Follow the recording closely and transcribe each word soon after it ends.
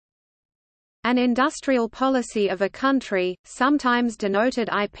An industrial policy of a country, sometimes denoted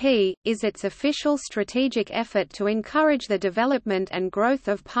IP, is its official strategic effort to encourage the development and growth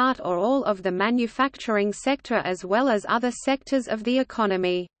of part or all of the manufacturing sector as well as other sectors of the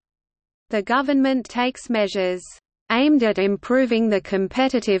economy. The government takes measures aimed at improving the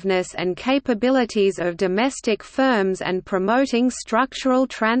competitiveness and capabilities of domestic firms and promoting structural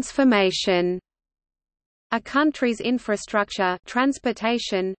transformation. A country's infrastructure,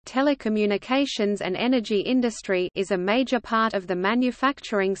 transportation, telecommunications and energy industry is a major part of the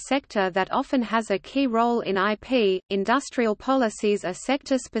manufacturing sector that often has a key role in IP. Industrial policies are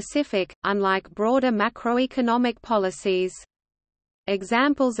sector-specific, unlike broader macroeconomic policies.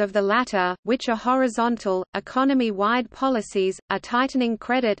 Examples of the latter, which are horizontal, economy-wide policies, are tightening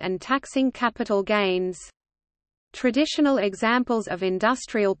credit and taxing capital gains. Traditional examples of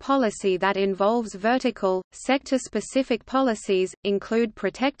industrial policy that involves vertical, sector-specific policies, include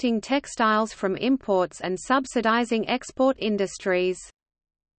protecting textiles from imports and subsidizing export industries.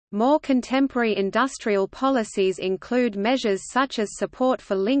 More contemporary industrial policies include measures such as support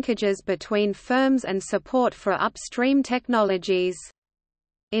for linkages between firms and support for upstream technologies.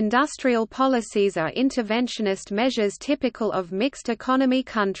 Industrial policies are interventionist measures typical of mixed economy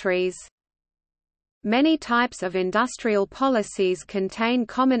countries. Many types of industrial policies contain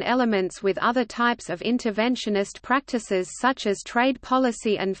common elements with other types of interventionist practices such as trade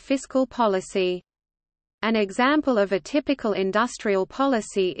policy and fiscal policy. An example of a typical industrial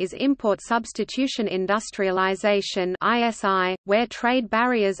policy is import substitution industrialization (ISI), where trade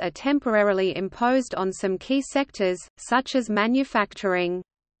barriers are temporarily imposed on some key sectors, such as manufacturing.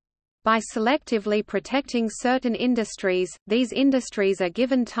 By selectively protecting certain industries, these industries are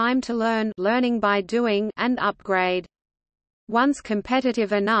given time to learning by doing and upgrade. Once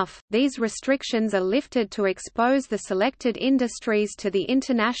competitive enough, these restrictions are lifted to expose the selected industries to the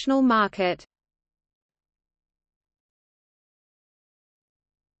international market.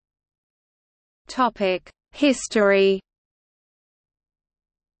 History.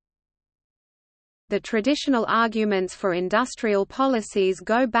 The traditional arguments for industrial policies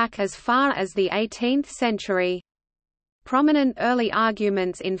go back as far as the 18th century. Prominent early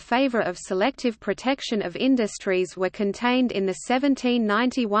arguments in favor of selective protection of industries were contained in the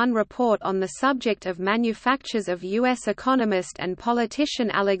 1791 report on the subject of manufactures of U.S. economist and politician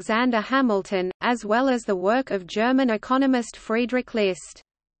Alexander Hamilton, as well as the work of German economist Friedrich List.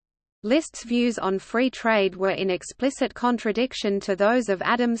 List's views on free trade were in explicit contradiction to those of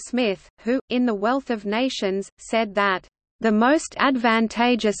Adam Smith, who, in The Wealth of Nations, said that, "The most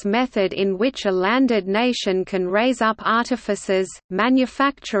advantageous method in which a landed nation can raise up artificers,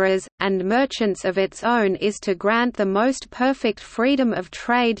 manufacturers, and merchants of its own is to grant the most perfect freedom of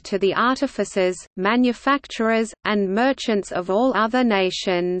trade to the artificers, manufacturers, and merchants of all other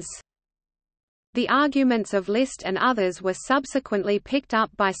nations." The arguments of List and others were subsequently picked up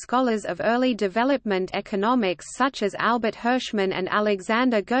by scholars of early development economics such as Albert Hirschman and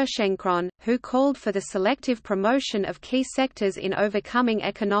Alexander Gerschenkron, who called for the selective promotion of key sectors in overcoming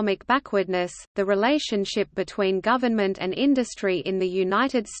economic backwardness. The relationship between government and industry in the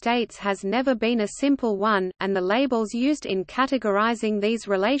United States has never been a simple one, and the labels used in categorizing these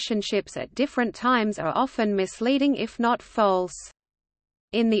relationships at different times are often misleading if not false.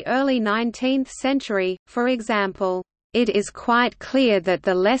 In the early 19th century, for example, it is quite clear that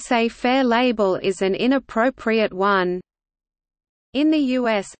the laissez-faire label is an inappropriate one. In the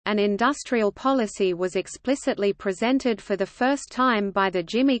U.S., an industrial policy was explicitly presented for the first time by the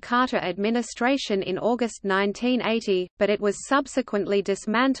Jimmy Carter administration in August 1980, but it was subsequently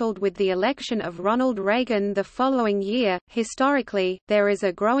dismantled with the election of Ronald Reagan the following year. Historically, there is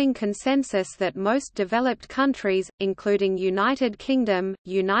a growing consensus that most developed countries, including United Kingdom,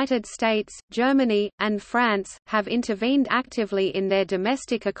 United States, Germany, and France, have intervened actively in their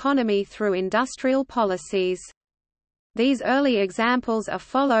domestic economy through industrial policies. These early examples are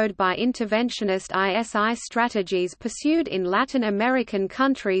followed by interventionist ISI strategies pursued in Latin American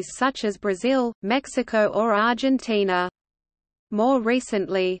countries such as Brazil, Mexico or Argentina. More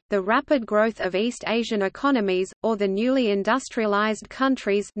recently, the rapid growth of East Asian economies, or the newly industrialized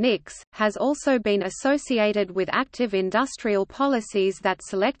countries (NICs), has also been associated with active industrial policies that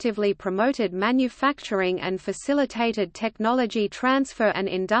selectively promoted manufacturing and facilitated technology transfer and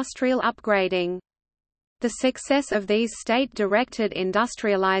industrial upgrading. The success of these state-directed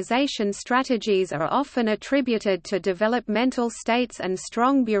industrialization strategies are often attributed to developmental states and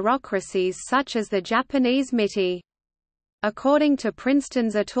strong bureaucracies such as the Japanese MITI. According to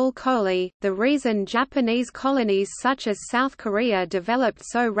Princeton's Atul Kohli, the reason Japanese colonies such as South Korea developed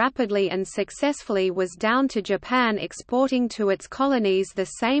so rapidly and successfully was down to Japan exporting to its colonies the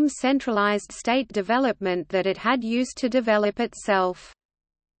same centralized state development that it had used to develop itself.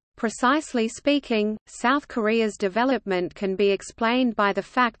 Precisely speaking, South Korea's development can be explained by the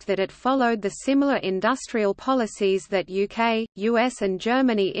fact that it followed the similar industrial policies that UK, US and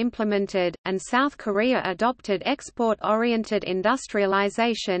Germany implemented, and South Korea adopted export-oriented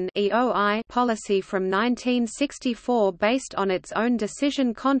industrialization (EOI) policy from 1964 based on its own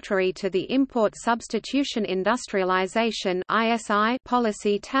decision, contrary to the import substitution industrialization (ISI)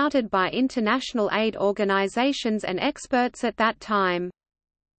 policy touted by international aid organizations and experts at that time.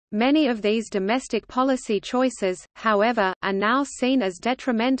 Many of these domestic policy choices, however, are now seen as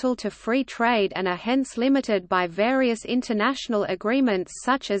detrimental to free trade and are hence limited by various international agreements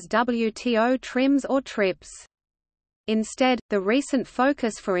such as WTO TRIMs or TRIPS. Instead, the recent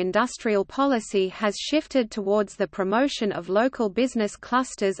focus for industrial policy has shifted towards the promotion of local business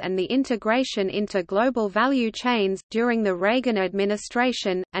clusters and the integration into global value chains. During the Reagan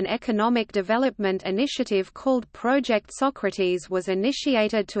administration, an economic development initiative called Project Socrates was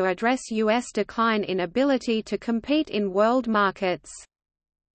initiated to address U.S. decline in ability to compete in world markets.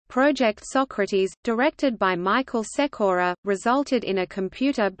 Project Socrates, directed by Michael Secora, resulted in a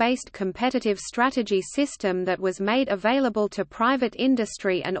computer-based competitive strategy system that was made available to private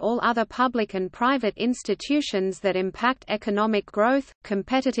industry and all other public and private institutions that impact economic growth,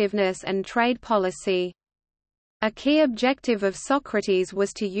 competitiveness and trade policy. A key objective of Socrates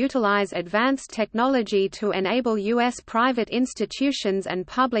was to utilize advanced technology to enable U.S. private institutions and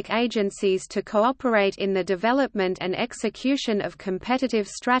public agencies to cooperate in the development and execution of competitive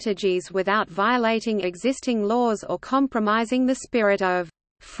strategies without violating existing laws or compromising the spirit of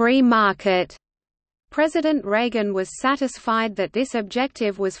free market. President Reagan was satisfied that this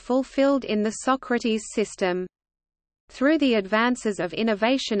objective was fulfilled in the Socrates system. Through the advances of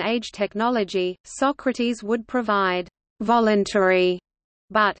innovation age technology, Socrates would provide voluntary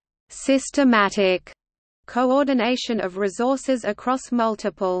but systematic coordination of resources across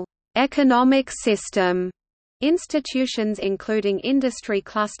multiple economic system institutions including industry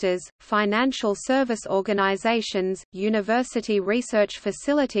clusters, financial service organizations, university research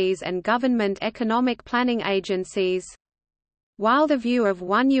facilities and government economic planning agencies. While the view of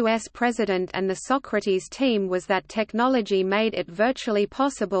one U.S. president and the Socrates team was that technology made it virtually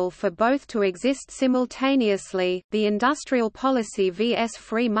possible for both to exist simultaneously, the industrial policy vs.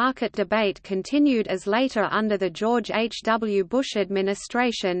 free market debate continued as later under the George H. W. Bush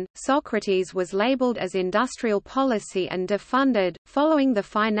administration, Socrates was labeled as industrial policy and defunded. Following the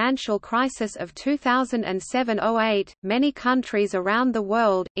financial crisis of 2007–08, many countries around the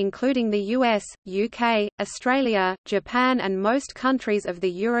world, including the US, UK, Australia, Japan and most countries of the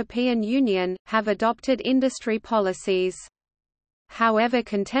European Union, have adopted industry policies. However,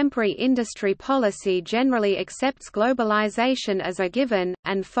 contemporary industry policy generally accepts globalization as a given,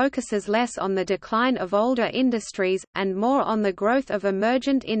 and focuses less on the decline of older industries, and more on the growth of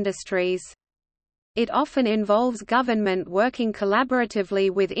emergent industries. It often involves government working collaboratively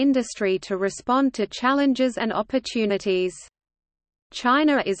with industry to respond to challenges and opportunities.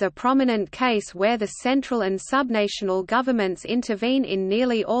 China is a prominent case where the central and subnational governments intervene in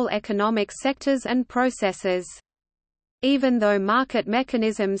nearly all economic sectors and processes. Even though market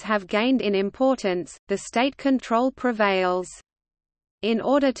mechanisms have gained in importance, the state control prevails. In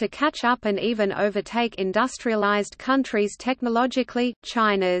order to catch up and even overtake industrialized countries technologically,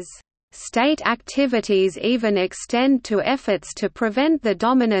 China's state activities even extend to efforts to prevent the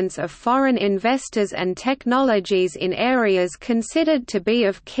dominance of foreign investors and technologies in areas considered to be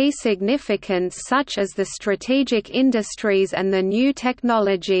of key significance such as the strategic industries and the new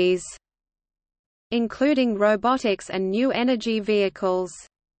technologies, including robotics and new energy vehicles.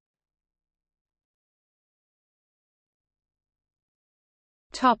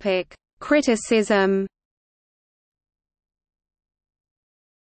 Criticism.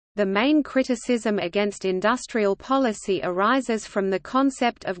 The main criticism against industrial policy arises from the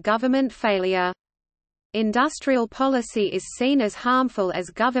concept of government failure. Industrial policy is seen as harmful as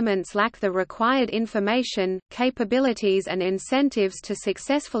governments lack the required information, capabilities and incentives to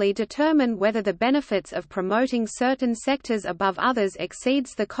successfully determine whether the benefits of promoting certain sectors above others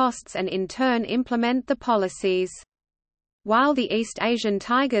exceeds the costs and in turn implement the policies. While the East Asian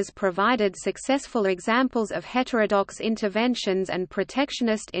tigers provided successful examples of heterodox interventions and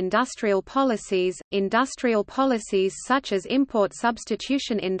protectionist industrial policies such as import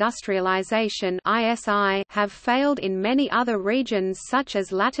substitution industrialization (ISI) have failed in many other regions such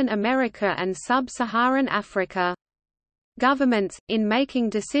as Latin America and sub-Saharan Africa. Governments, in making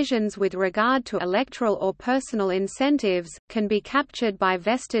decisions with regard to electoral or personal incentives, can be captured by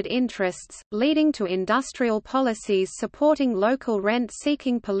vested interests, leading to industrial policies supporting local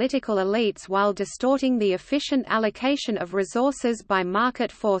rent-seeking political elites while distorting the efficient allocation of resources by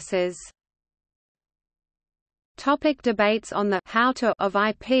market forces. Debates on the how to of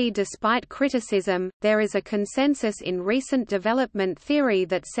IP. Despite criticism, there is a consensus in recent development theory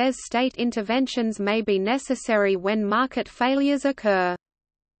that says state interventions may be necessary when market failures occur.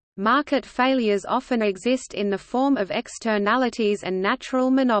 Market failures often exist in the form of externalities and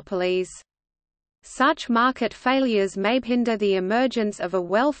natural monopolies. Such market failures may hinder the emergence of a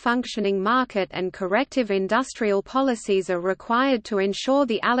well-functioning market, and corrective industrial policies are required to ensure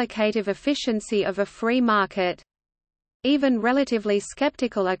the allocative efficiency of a free market. Even relatively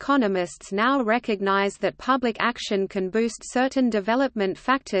skeptical economists now recognize that public action can boost certain development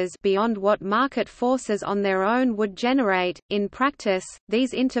factors beyond what market forces on their own would generate. In practice,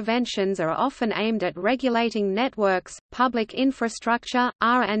 these interventions are often aimed at regulating networks, public infrastructure,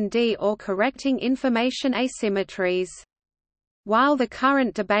 R&D, or correcting information asymmetries. While the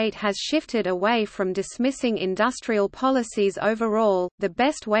current debate has shifted away from dismissing industrial policies overall, the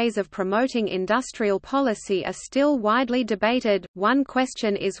best ways of promoting industrial policy are still widely debated. One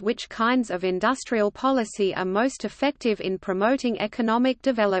question is which kinds of industrial policy are most effective in promoting economic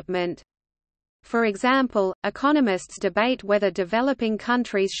development. For example, economists debate whether developing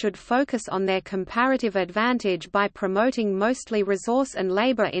countries should focus on their comparative advantage by promoting mostly resource and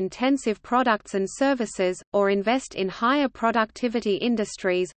labor-intensive products and services, or invest in higher productivity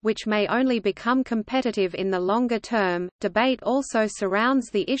industries, which may only become competitive in the longer term. Debate also surrounds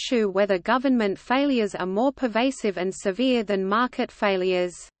the issue whether government failures are more pervasive and severe than market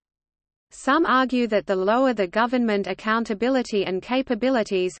failures. Some argue that the lower the government accountability and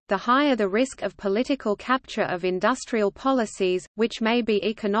capabilities, the higher the risk of political capture of industrial policies, which may be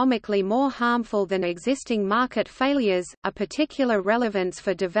economically more harmful than existing market failures. A particular relevance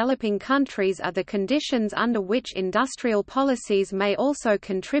for developing countries are the conditions under which industrial policies may also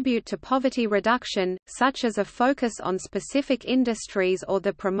contribute to poverty reduction, such as a focus on specific industries or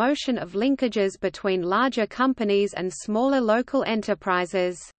the promotion of linkages between larger companies and smaller local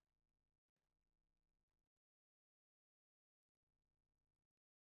enterprises.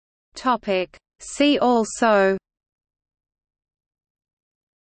 See also: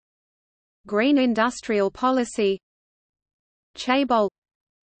 Green industrial policy, Chaebol,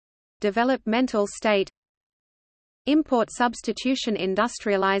 developmental state, import substitution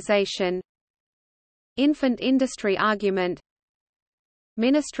industrialization, infant industry argument,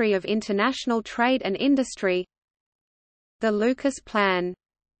 Ministry of International Trade and Industry, the Lucas Plan.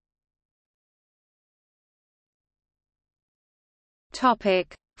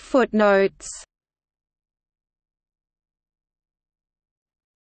 Footnotes.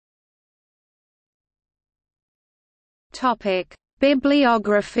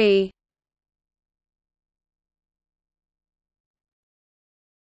 Bibliography.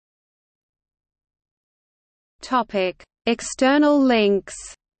 External links.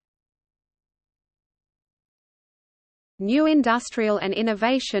 New Industrial and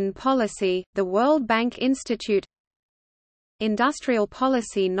Innovation Policy, the World Bank Institute. Industrial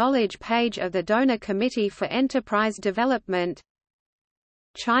Policy Knowledge page of the Donor Committee for Enterprise Development.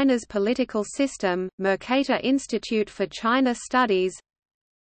 China's Political System, Mercator Institute for China Studies.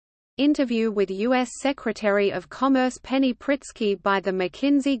 Interview with U.S. Secretary of Commerce Penny Pritzker by the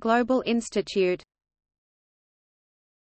McKinsey Global Institute.